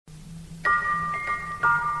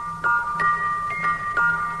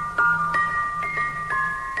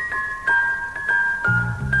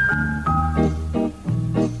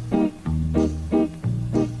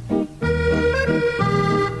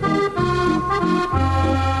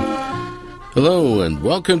Hello and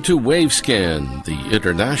welcome to Wavescan, the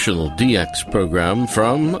international DX program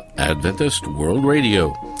from Adventist World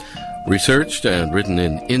Radio. Researched and written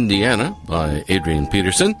in Indiana by Adrian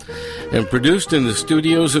Peterson and produced in the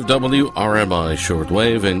studios of WRMI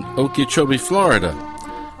Shortwave in Okeechobee, Florida.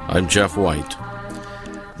 I'm Jeff White.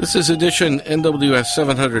 This is edition NWS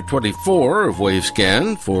 724 of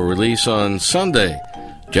Wavescan for release on Sunday,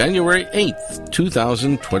 January 8th,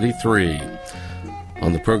 2023.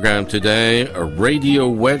 On the program today, a radio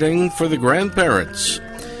wedding for the grandparents,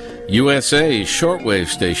 USA shortwave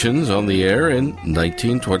stations on the air in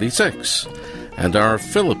 1926, and our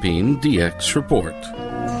Philippine DX report.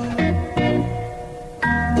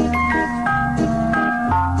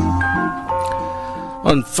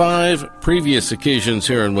 On 5 previous occasions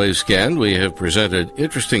here on Wavescan, we have presented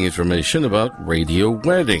interesting information about radio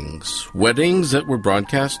weddings that were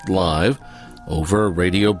broadcast live over a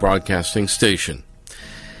radio broadcasting station.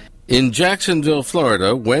 In Jacksonville,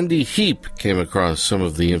 Florida, Wendy Heap came across some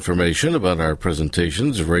of the information about our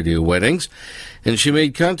presentations of radio weddings, and she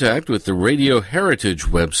made contact with the Radio Heritage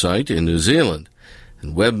website in New Zealand.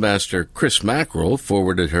 And webmaster Chris Mackerel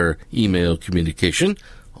forwarded her email communication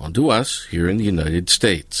on to us here in the United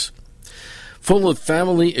States. Full of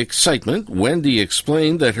family excitement, Wendy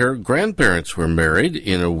explained that her grandparents were married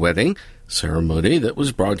in a wedding ceremony that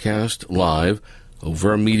was broadcast live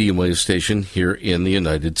over a medium wave station here in the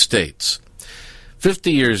United States.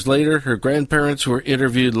 50 years later, her grandparents were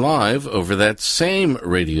interviewed live over that same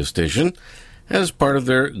radio station as part of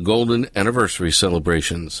their golden anniversary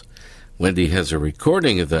celebrations. Wendy has a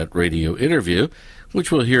recording of that radio interview,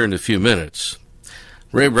 which we'll hear in a few minutes.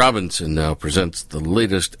 Ray Robinson now presents the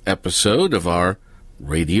latest episode of our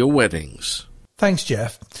Radio Weddings. Thanks,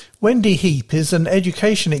 Jeff. Wendy Heap is an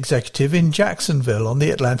education executive in Jacksonville on the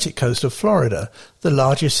Atlantic coast of Florida, the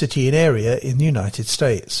largest city and area in the United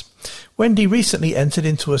States. Wendy recently entered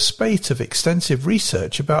into a spate of extensive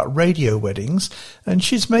research about radio weddings, and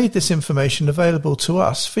she's made this information available to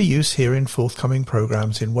us for use here in forthcoming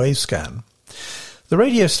programs in Wavescan. The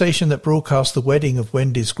radio station that broadcast the wedding of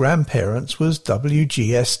Wendy's grandparents was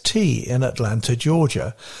WGST in Atlanta,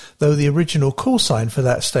 Georgia, though the original call sign for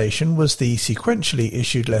that station was the sequentially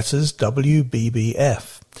issued letters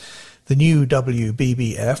WBBF. The new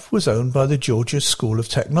WBBF was owned by the Georgia School of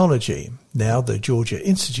Technology, now the Georgia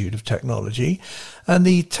Institute of Technology, and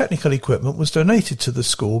the technical equipment was donated to the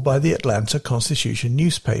school by the Atlanta Constitution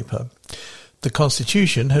newspaper. The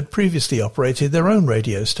Constitution had previously operated their own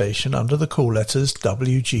radio station under the call letters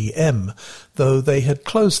WGM, though they had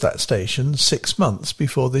closed that station 6 months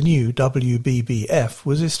before the new WBBF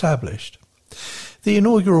was established. The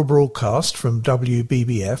inaugural broadcast from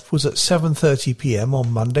WBBF was at 7:30 p.m.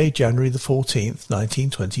 on Monday, January the 14th,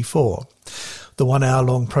 1924. The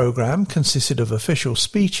 1-hour-long program consisted of official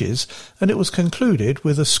speeches, and it was concluded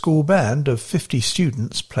with a school band of 50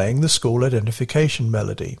 students playing the school identification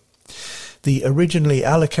melody. The originally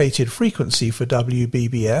allocated frequency for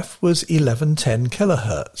WBBF was 1110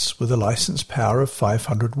 kHz with a licensed power of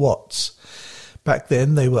 500 watts. Back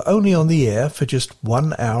then they were only on the air for just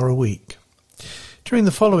 1 hour a week. During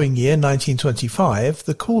the following year, 1925,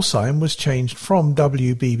 the call sign was changed from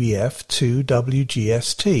WBBF to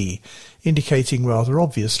WGST, indicating rather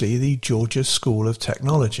obviously the Georgia School of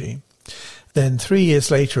Technology. Then 3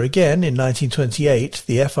 years later again, in 1928,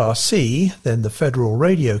 the FRC, then the Federal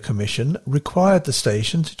Radio Commission, required the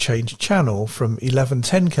station to change channel from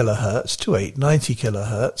 1110 kHz to 890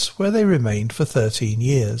 kHz, where they remained for 13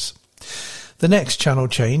 years. The next channel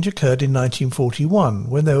change occurred in 1941,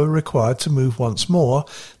 when they were required to move once more,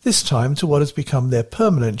 this time to what has become their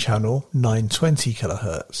permanent channel, 920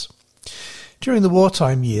 kHz. During the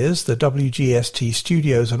wartime years, the WGST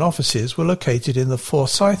studios and offices were located in the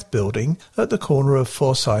Forsyth building at the corner of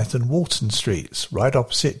Forsyth and Walton Streets, right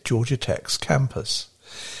opposite Georgia Tech's campus.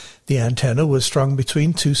 The antenna was strung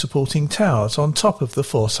between 2 supporting towers on top of the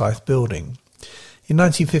Forsyth building. In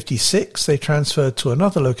 1956, they transferred to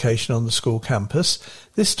another location on the school campus,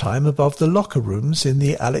 this time above the locker rooms in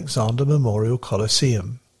the Alexander Memorial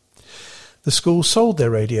Coliseum. The school sold their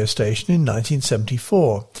radio station in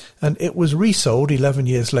 1974, and it was resold 11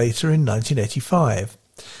 years later in 1985.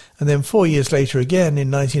 And then 4 years later again in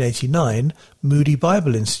 1989, Moody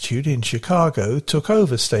Bible Institute in Chicago took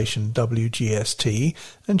over station WGST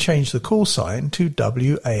and changed the call sign to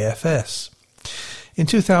WAFS. In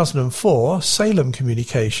 2004, Salem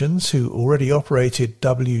Communications, who already operated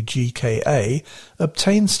WGKA,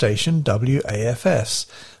 obtained station WAFS,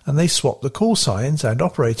 and they swapped the call signs and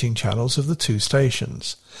operating channels of the two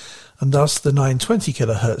stations. And thus the 920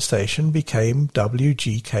 kHz station became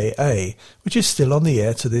WGKA, which is still on the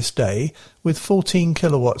air to this day, with 14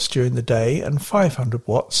 kilowatts during the day and 500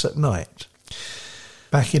 watts at night.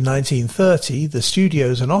 Back in 1930, the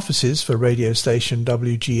studios and offices for radio station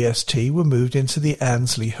WGST were moved into the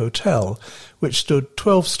Ansley Hotel, which stood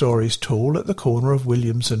 12 stories tall at the corner of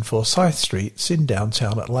Williams and Forsyth Streets in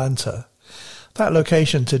downtown Atlanta. That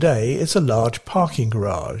location today is a large parking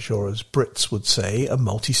garage, or as Brits would say, a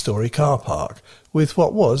multi-story car park, with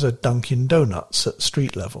what was a Dunkin' Donuts at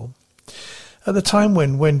street level. At the time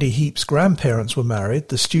when Wendy Heap's grandparents were married,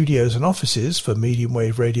 the studios and offices for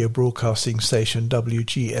medium-wave radio broadcasting station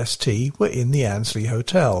WGST were in the Ansley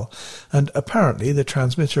Hotel, and apparently the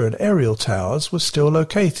transmitter and aerial towers were still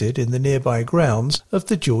located in the nearby grounds of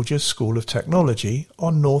the Georgia School of Technology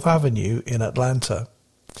on North Avenue in Atlanta.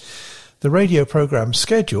 The radio program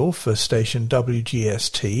schedule for station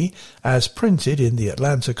WGST, as printed in the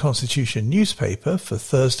Atlanta Constitution newspaper for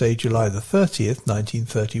Thursday, July the 30th,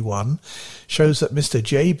 1931, shows that Mr.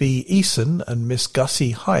 J.B. Eason and Miss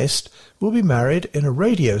Gussie Heist will be married in a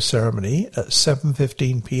radio ceremony at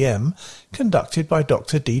 7:15 p.m. conducted by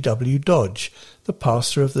Dr. D.W. Dodge, the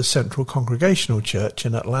pastor of the Central Congregational Church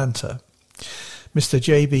in Atlanta. Mr.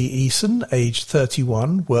 J.B. Eason, aged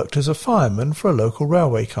 31, worked as a fireman for a local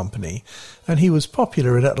railway company, and he was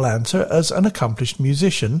popular in Atlanta as an accomplished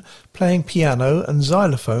musician, playing piano and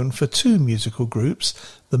xylophone for two musical groups,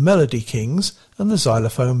 the Melody Kings and the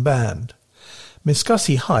Xylophone Band. Miss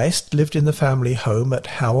Gussie Heist lived in the family home at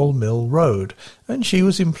Howell Mill Road, and she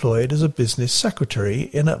was employed as a business secretary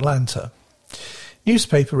in Atlanta.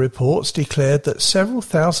 Newspaper reports declared that several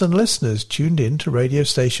thousand listeners tuned in to radio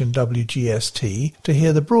station WGST to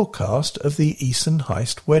hear the broadcast of the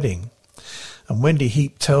Eason-Heist wedding. And Wendy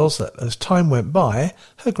Heap tells that as time went by,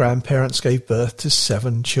 her grandparents gave birth to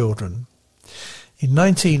 7 children. In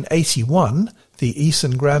 1981, the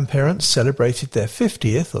Eason grandparents celebrated their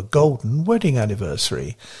 50th or golden wedding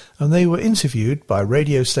anniversary, and they were interviewed by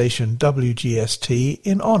radio station WGST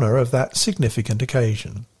in honor of that significant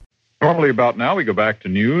occasion. Normally about now we go back to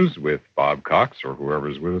news with Bob Cox or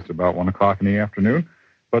whoever's with us about 1 o'clock in the afternoon.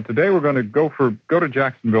 But today we're going to go to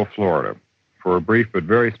Jacksonville, Florida for a brief but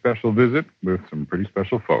very special visit with some pretty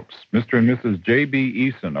special folks. Mr. and Mrs.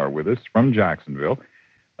 J.B. Eason are with us from Jacksonville.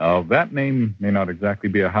 That name may not exactly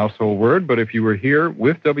be a household word, but if you were here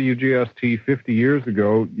with WGST 50 years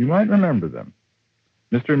ago, you might remember them.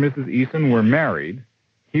 Mr. and Mrs. Eason were married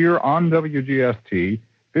here on WGST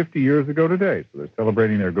 50 years ago today, so they're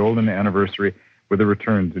celebrating their golden anniversary with a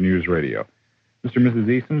return to news radio. Mr. and Mrs.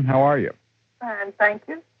 Eason, how are you? Fine, thank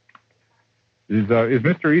you. Is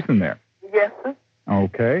Mr. Eason there? Yes, sir.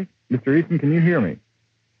 Okay. Mr. Eason, can you hear me?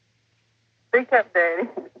 Speak up, Daddy.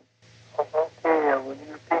 Okay, will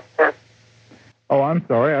you repeat that? Oh, I'm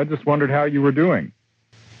sorry. I just wondered how you were doing.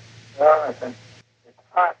 Well, it's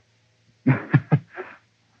hot.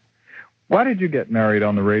 Why did you get married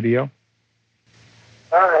on the radio?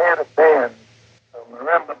 Well, I had a band, a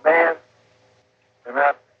marimba band, and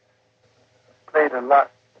I played a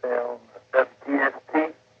lot there on the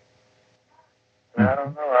WGST. I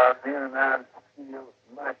don't know, I was in and out of the studio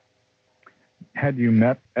much. Had you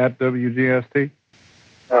met at WGST?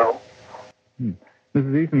 No. Mrs.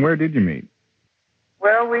 Eason, where did you meet?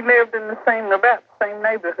 Well, we lived in about the same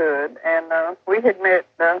neighborhood, and we had met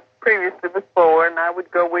previously before, and I would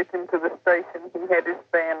go with him to the station. He had his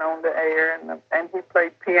band on the air, and he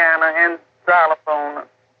played piano and xylophone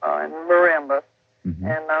and marimba. Mm-hmm.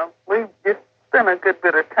 And we just spent a good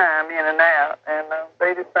bit of time in and out, and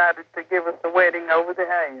they decided to give us a wedding over the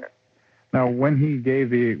air. Now,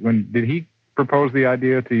 did he propose the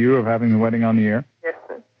idea to you of having the wedding on the air? Yes,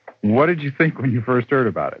 sir. What did you think when you first heard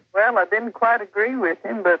about it? Well, I didn't quite agree with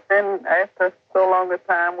him, but then after so long a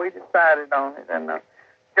time, we decided on it. And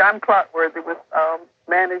John Clockworthy was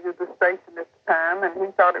manager of the station at the time, and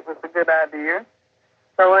he thought it was a good idea.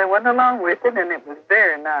 So I went along with it, and it was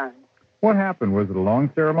very nice. What happened? Was it a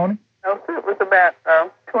long ceremony? No, sir, it was about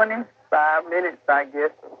 25 minutes, I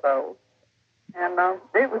guess, or so. And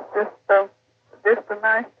it was just a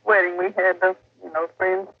nice wedding. We had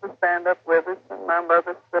friends to stand up with us, and my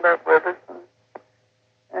mother stood up with us,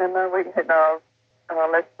 and we had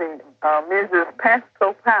Mrs.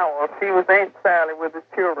 Pasco Powell. She was Aunt Sally with the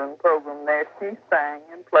children program there. She sang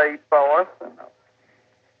and played for us,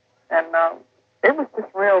 and it was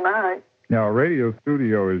just real nice. Now, a radio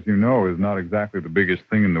studio, as you know, is not exactly the biggest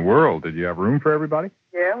thing in the world. Did you have room for everybody?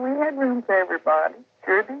 Yeah, we had room for everybody.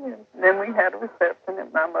 Sure did. And then we had a reception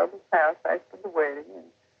at my mother's house after the wedding, and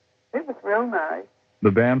it was real nice.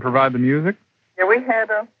 The band provide the music? Yeah, we had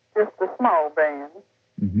just a small band.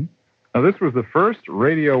 Mm-hmm. Now, this was the first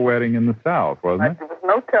radio wedding in the South, wasn't it? There was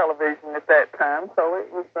no television at that time, so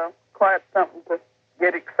it was quite something to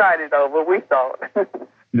get excited over, we thought.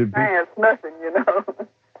 It's nothing, you know.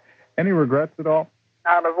 Any regrets at all?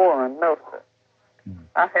 Not of one, no, sir.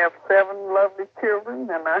 I have 7 lovely children,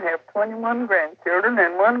 and I have 21 grandchildren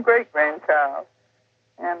and 1 great-grandchild.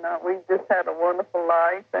 And we just had a wonderful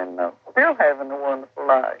life, and still having a wonderful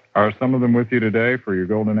life. Are some of them with you today for your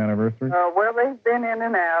golden anniversary? Well, they've been in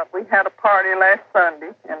and out. We had a party last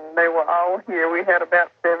Sunday, and they were all here. We had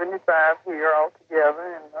about 75 here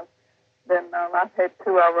altogether, and then I've had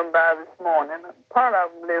 2 of them by this morning. Part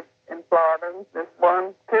of them live in Florida. There's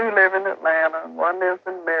 2 live in Atlanta, and 1 lives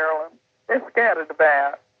in Maryland. They're scattered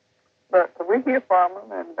about, but we hear from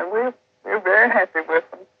them, and we're very happy with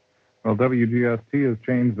them. Well, WGST has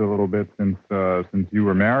changed a little bit since you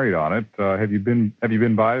were married on it. Have you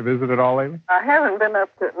been by to visit at all lately? I haven't been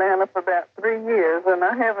up to Atlanta for about 3 years, and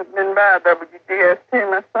I haven't been by WGST.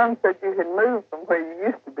 My son said you had moved from where you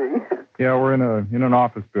used to be. Yeah, we're in an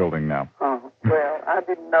office building now. Oh, well, I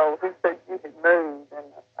didn't know. He said you had moved, and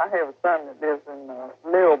I have a son that lives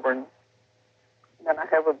in Milburn, and I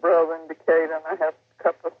have a brother in Decatur, and I have a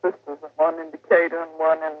couple of sisters, one in Decatur and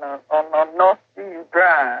one on Northview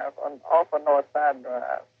Drive, off of Northside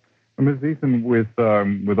Drive. Ms. Eason,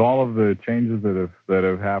 with all of the changes that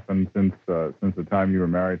have happened since the time you were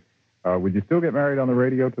married, would you still get married on the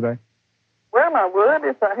radio today? Well, I would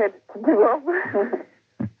if I had to do over.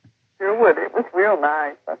 Sure would. It was real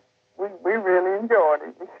nice. We really enjoyed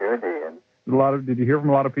it. We sure did. Did you hear from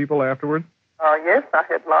a lot of people afterwards? Yes, I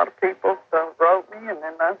had a lot of people wrote me, and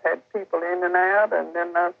then I've had people in and out, and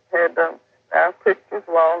then I've had our pictures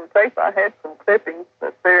on tape. I had some clippings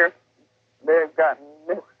that they've gotten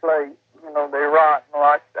misplaced. You know, they're rotten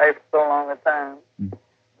like after so long a time. Mm.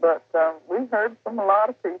 But we heard from a lot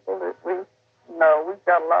of people that we know. We've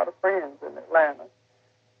got a lot of friends in Atlanta,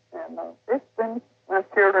 and it's been. My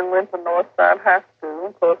children went to Northside High School.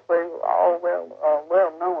 Of course, they were all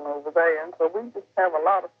well known over there, and so we just have a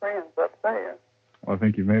lot of friends up there. Well, I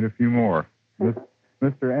think you've made a few more. Mr.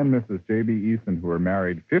 and Mrs. J.B. Eason, who were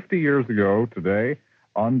married 50 years ago today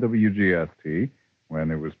on WGST, when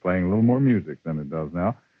it was playing a little more music than it does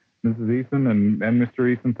now. Mrs. Eason and Mr.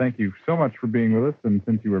 Eason, thank you so much for being with us. And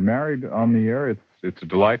since you were married on the air, it's a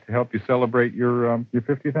delight to help you celebrate your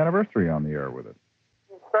 50th anniversary on the air with us.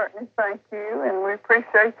 Certainly, thank you, and we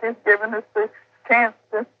appreciate you giving us the chance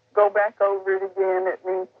to go back over it again. It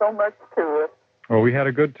means so much to us. Well, we had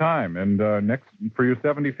a good time, and next, for your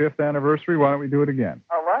 75th anniversary, why don't we do it again?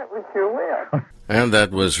 All right, we sure will. And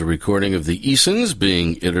that was a recording of the Easons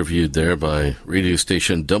being interviewed there by radio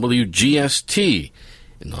station WGST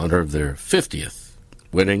in honor of their 50th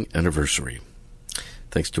wedding anniversary.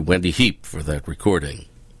 Thanks to Wendy Heap for that recording.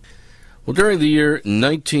 Well, during the year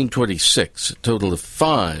 1926, a total of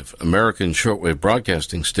 5 American shortwave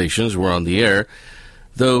broadcasting stations were on the air,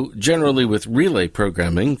 though generally with relay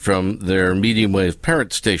programming from their medium-wave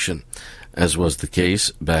parent station, as was the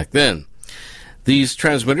case back then. These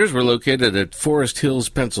transmitters were located at Forest Hills,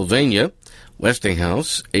 Pennsylvania,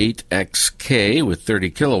 Westinghouse 8XK with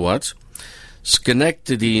 30 kilowatts,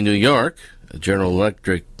 Schenectady, New York, General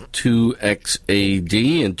Electric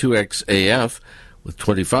 2XAD and 2XAF with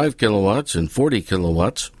 25 kilowatts and 40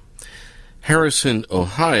 kilowatts, Harrison,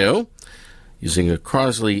 Ohio, using a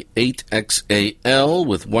Crosley 8XAL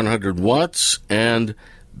with 100 watts, and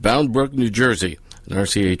Bound Brook, New Jersey, an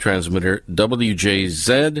RCA transmitter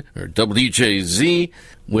WJZ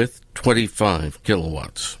with 25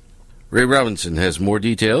 kilowatts. Ray Robinson has more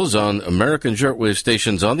details on American shortwave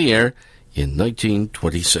stations on the air in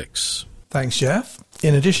 1926. Thanks, Jeff.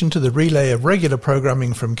 In addition to the relay of regular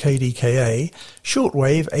programming from KDKA,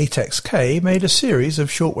 Shortwave 8XK made a series of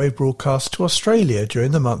shortwave broadcasts to Australia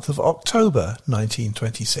during the month of October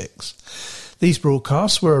 1926. These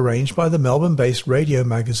broadcasts were arranged by the Melbourne-based radio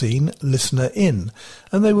magazine Listener In,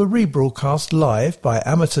 and they were rebroadcast live by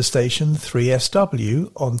amateur station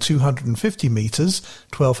 3SW on 250 metres,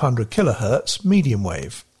 1200 kHz medium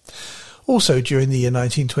wave. Also during the year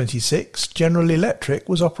 1926, General Electric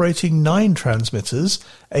was operating 9 transmitters,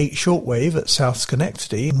 8 shortwave at South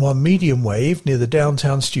Schenectady and 1 medium wave near the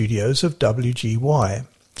downtown studios of WGY.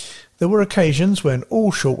 There were occasions when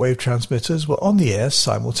all shortwave transmitters were on the air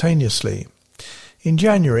simultaneously. In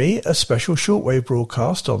January, a special shortwave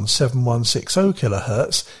broadcast on 7160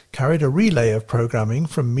 kHz carried a relay of programming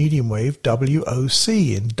from medium wave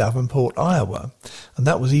WOC in Davenport, Iowa, and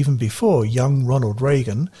that was even before young Ronald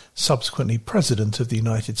Reagan, subsequently President of the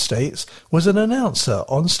United States, was an announcer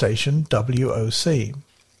on station WOC.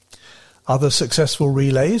 Other successful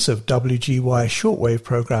relays of WGY shortwave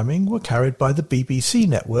programming were carried by the BBC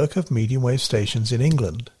network of medium wave stations in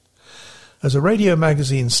England. As a radio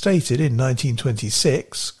magazine stated in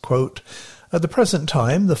 1926, quote, "At the present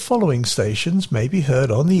time, the following stations may be heard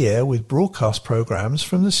on the air with broadcast programs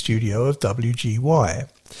from the studio of WGY.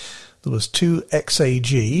 There was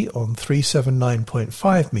 2XAG on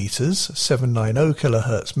 379.5 meters, 790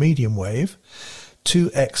 kHz medium wave,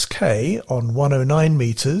 2XK on 109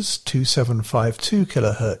 meters, 2752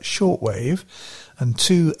 kHz shortwave, and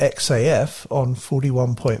 2XAF on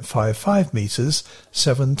 41.55 meters,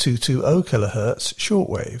 7220 kHz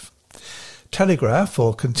shortwave. Telegraph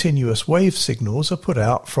or continuous wave signals are put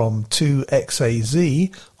out from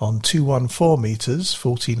 2XAZ on 214 meters,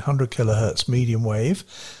 1400 kHz medium wave,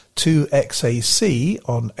 2XAC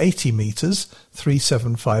on 80 meters,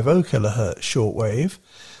 3750 kHz shortwave,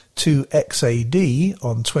 2XAD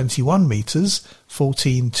on 21 meters,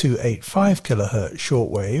 14285 kHz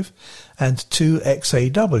shortwave, and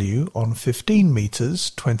 2XAW on 15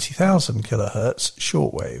 meters, 20,000 kHz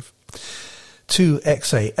shortwave.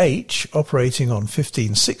 2XAH, operating on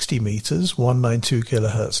 1560 meters, 192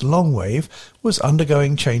 kHz longwave, was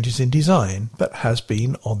undergoing changes in design, but has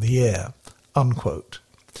been on the air." Unquote.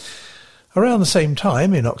 Around the same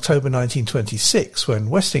time, in October 1926, when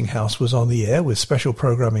Westinghouse was on the air with special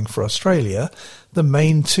programming for Australia, the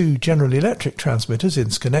main two General Electric transmitters in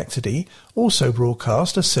Schenectady also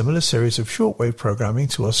broadcast a similar series of shortwave programming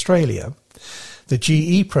to Australia. The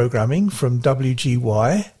GE programming from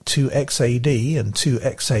WGY, 2XAD and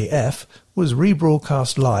 2XAF was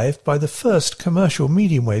rebroadcast live by the first commercial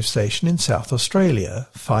medium wave station in South Australia,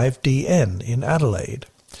 5DN in Adelaide.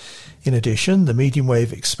 In addition, the medium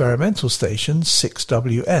wave experimental station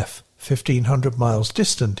 6WF, 1,500 miles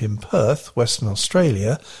distant in Perth, Western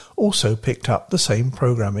Australia, also picked up the same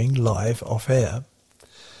programming live off-air.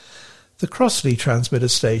 The Crossley transmitter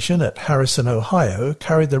station at Harrison, Ohio,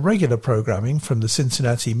 carried the regular programming from the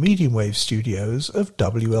Cincinnati medium wave studios of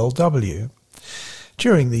WLW.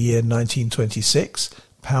 During the year 1926,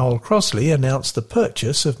 Powell Crossley announced the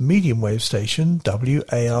purchase of medium wave station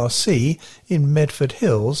WARC in Medford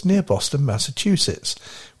Hills near Boston, Massachusetts,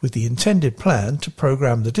 with the intended plan to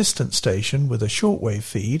program the distant station with a shortwave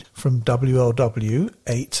feed from WLW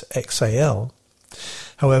 8XAL.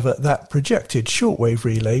 However, that projected shortwave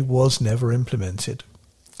relay was never implemented.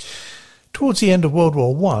 Towards the end of World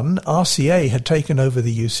War I, RCA had taken over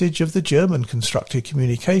the usage of the German-constructed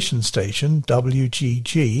communication station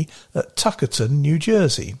WGG at Tuckerton, New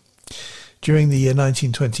Jersey. During the year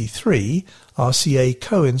 1923, RCA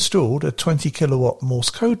co-installed a 20-kilowatt Morse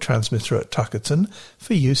code transmitter at Tuckerton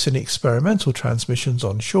for use in experimental transmissions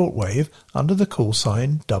on shortwave under the call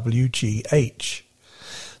sign WGH.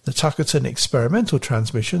 The Tuckerton experimental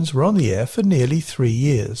transmissions were on the air for nearly 3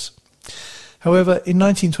 years. However, in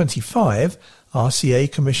 1925, RCA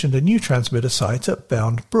commissioned a new transmitter site at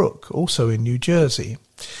Bound Brook, also in New Jersey.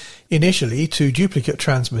 Initially, 2 duplicate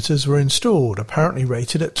transmitters were installed, apparently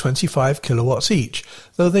rated at 25 kilowatts each,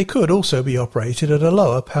 though they could also be operated at a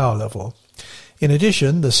lower power level. In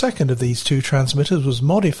addition, the second of these 2 transmitters was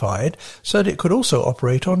modified so that it could also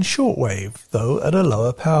operate on shortwave, though at a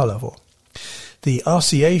lower power level. The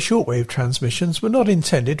RCA shortwave transmissions were not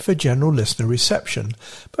intended for general listener reception,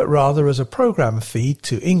 but rather as a program feed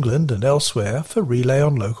to England and elsewhere for relay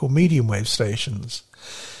on local medium wave stations.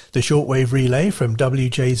 The shortwave relay from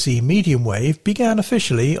WJZ medium wave began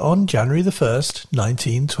officially on January 1st,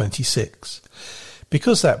 1926.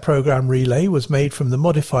 Because that program relay was made from the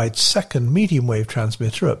modified second medium wave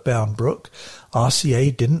transmitter at Bound Brook,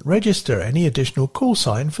 RCA didn't register any additional call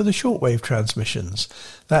sign for the shortwave transmissions.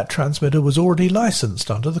 That transmitter was already licensed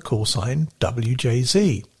under the call sign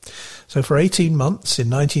WJZ. So for 18 months in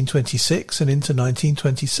 1926 and into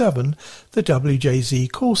 1927, the WJZ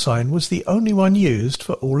call sign was the only one used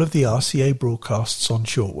for all of the RCA broadcasts on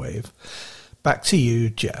shortwave. Back to you,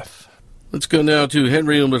 Jeff. Let's go now to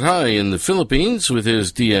Henry Umatay in the Philippines with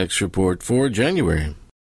his DX report for January.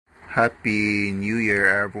 Happy New Year,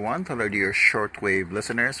 everyone, to our dear shortwave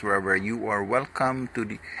listeners, wherever you are. Welcome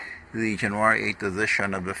to the January 8th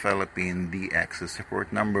edition of the Philippine DX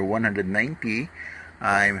report number 190.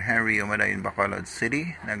 I'm Henry Umatay in Bacolod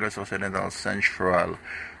City, Negros Occidental, Central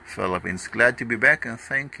Philippines. Glad to be back, and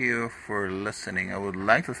thank you for listening. I would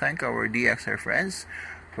like to thank our DXR friends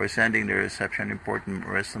for sending the reception report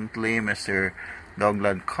recently. Mr.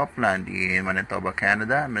 Douglas Copeland in Manitoba,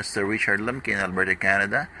 Canada, Mr. Richard Lemke in Alberta,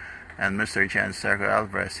 Canada, and Mr. Jan Sarko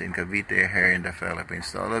Alvarez in Cavite here in the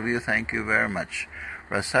Philippines. To all of you, thank you very much.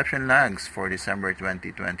 Reception lags for December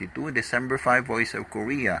 2022. December 5, Voice of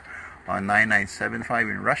Korea on 9975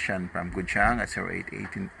 in Russian from Guchang at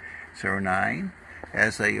 081809.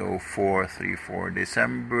 SAO 434.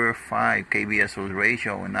 December 5, KBS World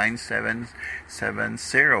Radio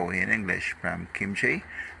 9770 in English from Kimchi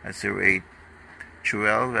at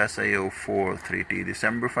 0812. SAO 433.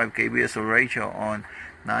 December 5, KBS World Radio on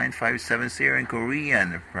 9570 in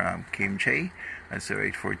Korean from Kimchi at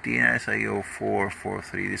 0814. SAO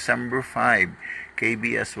 443. December 5,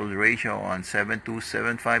 KBS World Radio on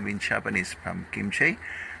 7275 in Japanese from Kimchi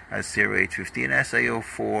at 0815. SAO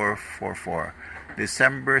 444.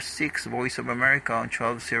 December 6, Voice of America on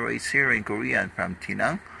 12080 in Korean from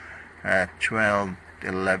Tinang at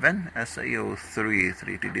 1211. SAO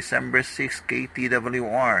 332. December 6,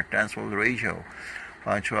 KTWR Transworld Radio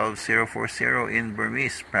on 12040 in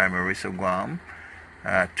Burmese, primary of Guam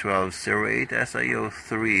at 1208. SAO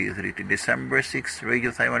 332. December 6,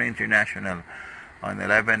 Radio Taiwan International on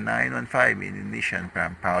 11915 in Indonesian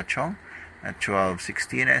from Paochong at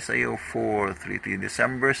 1216. SAO 433.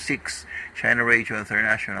 December 6, China Radio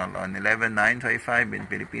International on 11925 in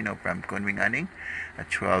Filipino from Kunming Aning at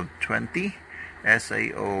 1220.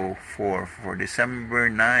 SAO 4 December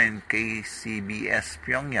 9, KCBS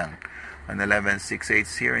Pyongyang on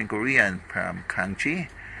 11680 in Korean from Kangchi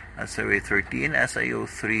at 13. SAO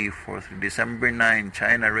 343. December 9,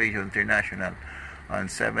 China Radio International on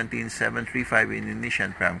 17735 in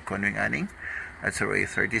Indonesian from Kunming Aning at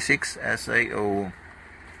 0836. SAO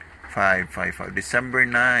 555. December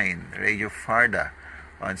 9, Radio Farda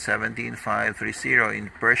on 17530 in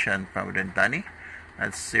Persian from Rentani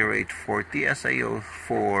at 0840. SAO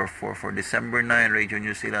 444. December 9, Radio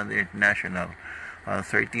New Zealand International on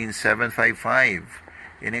 13755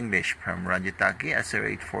 in English from Ranjitaki at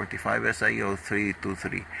 0845. SAO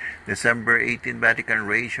 323. December 18, Vatican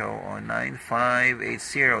Radio on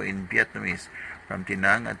 9580 in Vietnamese from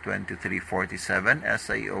Tinang at 2347.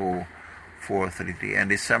 SAO 433. And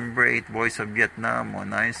December 8, Voice of Vietnam on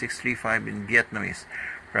 9635 in Vietnamese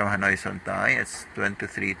from Hanoi Sontai at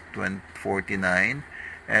 2349.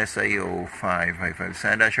 SAO 555.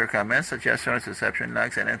 Send us your comments, suggestions, reception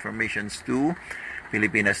lags, and informations to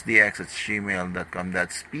filipinasdx@gmail.com.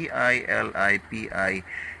 That's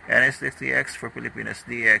PILIPINSDX for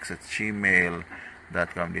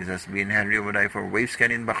filipinasdx@gmail.com. This has been Henry Obaday for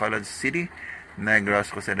Wavescan in Bacolod City,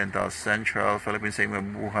 Negros Occidental, Central Philippines. Ay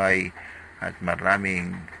mabuhay at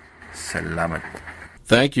maraming salamat.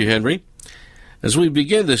 Thank you, Henry. As we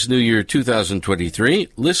begin this new year 2023,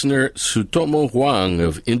 listener Sutomo Huang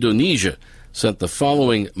of Indonesia sent the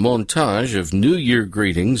following montage of New Year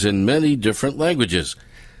greetings in many different languages.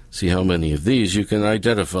 See how many of these you can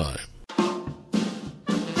identify.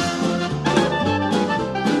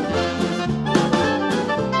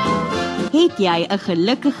 Het jy 'n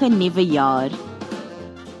gelukkige nuwe jaar?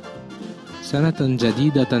 سنة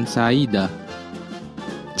جديدة سعيدة.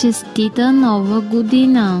 Честита Нова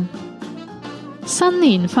година. 新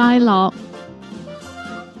年快樂，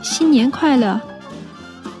新年快樂。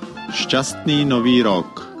 Šťastný nový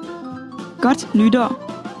rok. Godt nytår.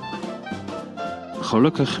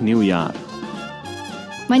 Gelukkig nieuwjaar.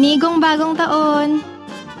 Manigong bagong taon.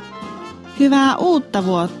 Hyvää uutta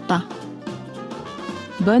vuotta.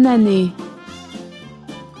 Bonne année.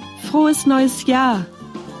 Frohes neues Jahr.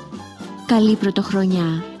 Καλή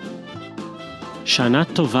πρωτοχρονιά. Shana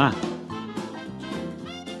Tova.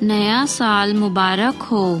 Naya Saal Mubarak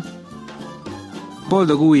ho.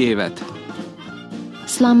 Boldog új évet.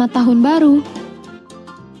 Selamat Tahun Baru.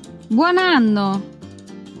 Buon anno.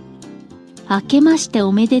 明けまして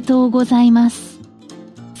おめでとうございます.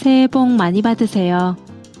 새해 복 많이 받으세요.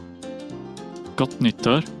 Gott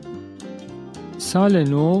nyttår. Sal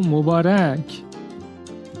nov Mubarak.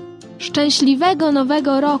 Szczęśliwego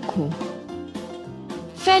Nowego Roku.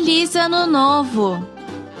 Feliz Ano Novo.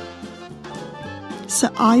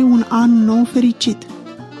 Să ai un an nou fericit.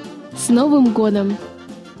 S Novым годом.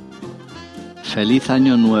 Feliz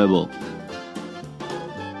año nuevo.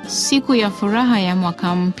 Siku ya furaha ya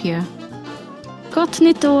mwaka mpya. Gott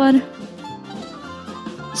nytt år.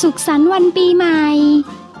 สุขสันต์วันปีใหม่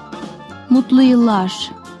Mutlu yıllar.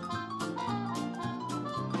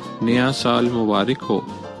 Nea Sal Mubarak ho.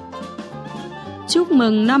 Chúc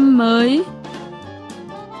mừng năm mới.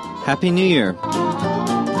 Happy New Year.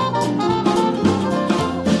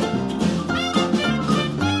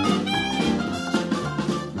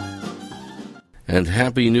 And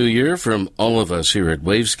Happy New Year from all of us here at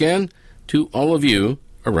Wavescan to all of you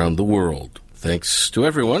around the world. Thanks to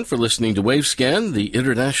everyone for listening to Wavescan, the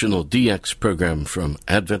international DX program from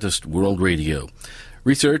Adventist World Radio.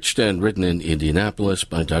 Researched and written in Indianapolis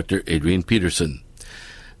by Dr. Adrian Peterson.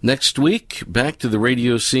 Next week, back to the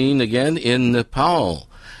radio scene again in Nepal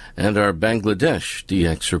and our Bangladesh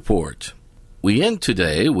DX report. We end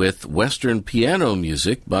today with Western piano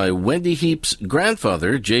music by Wendy Heap's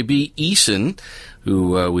grandfather, J.B. Eason,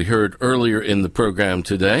 who we heard earlier in the program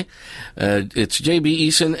today. It's J.B.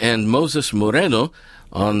 Eason and Moses Moreno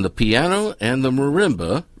on the piano and the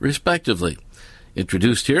marimba, respectively.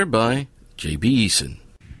 Introduced here by J.B. Eason.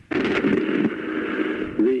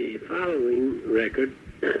 The following record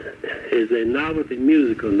is a novelty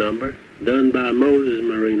musical number done by Moses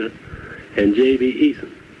Moreno and J.B.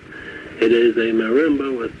 Eason. It is a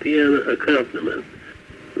marimba with piano accompaniment.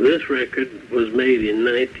 This record was made in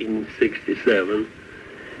 1967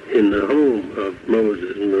 in the home of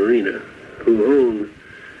Moses Moreno, who owned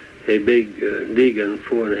a big Degan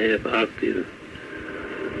 4.5 octave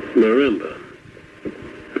marimba.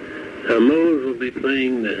 Now Moses will be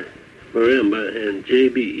playing the marimba and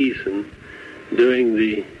J.B. Eason doing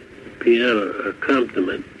the piano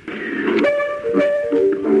accompaniment.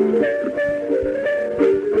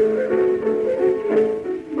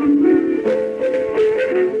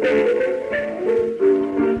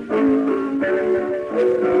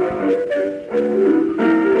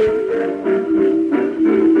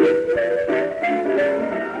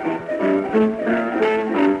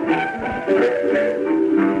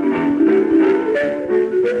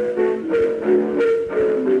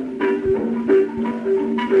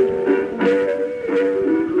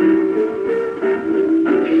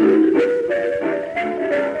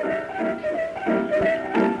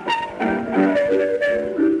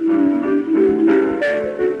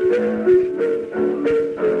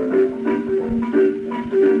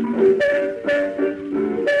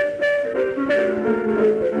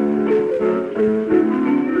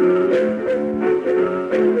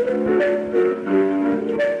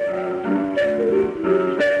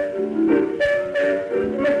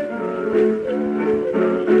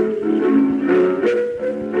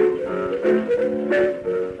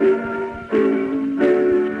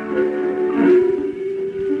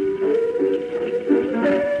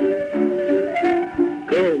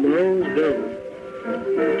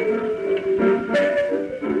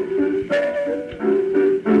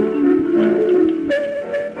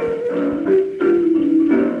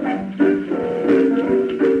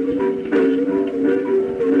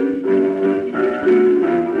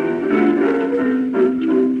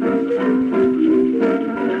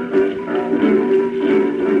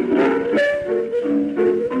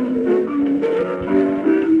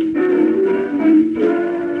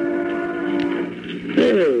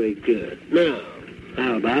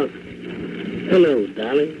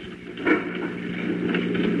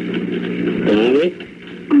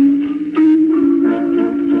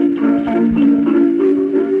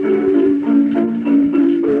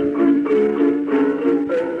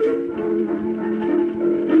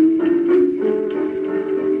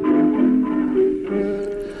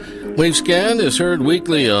 Wavescan is heard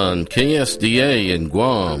weekly on KSDA in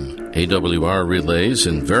Guam, AWR relays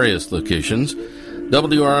in various locations,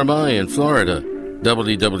 WRMI in Florida,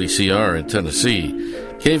 WWCR in Tennessee,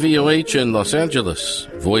 KVOH in Los Angeles,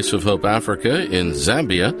 Voice of Hope Africa in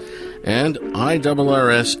Zambia, and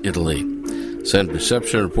IRRS Italy. Send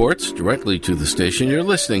reception reports directly to the station you're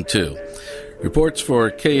listening to. Reports for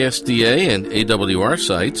KSDA and AWR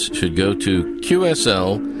sites should go to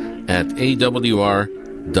qsl@awr.org.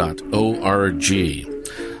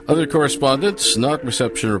 Other correspondence, not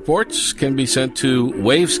reception reports, can be sent to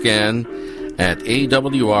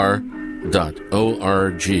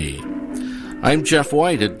wavescan@awr.org. I'm Jeff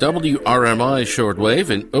White at WRMI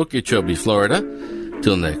Shortwave in Okeechobee, Florida.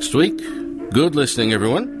 Till next week, good listening,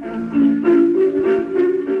 everyone.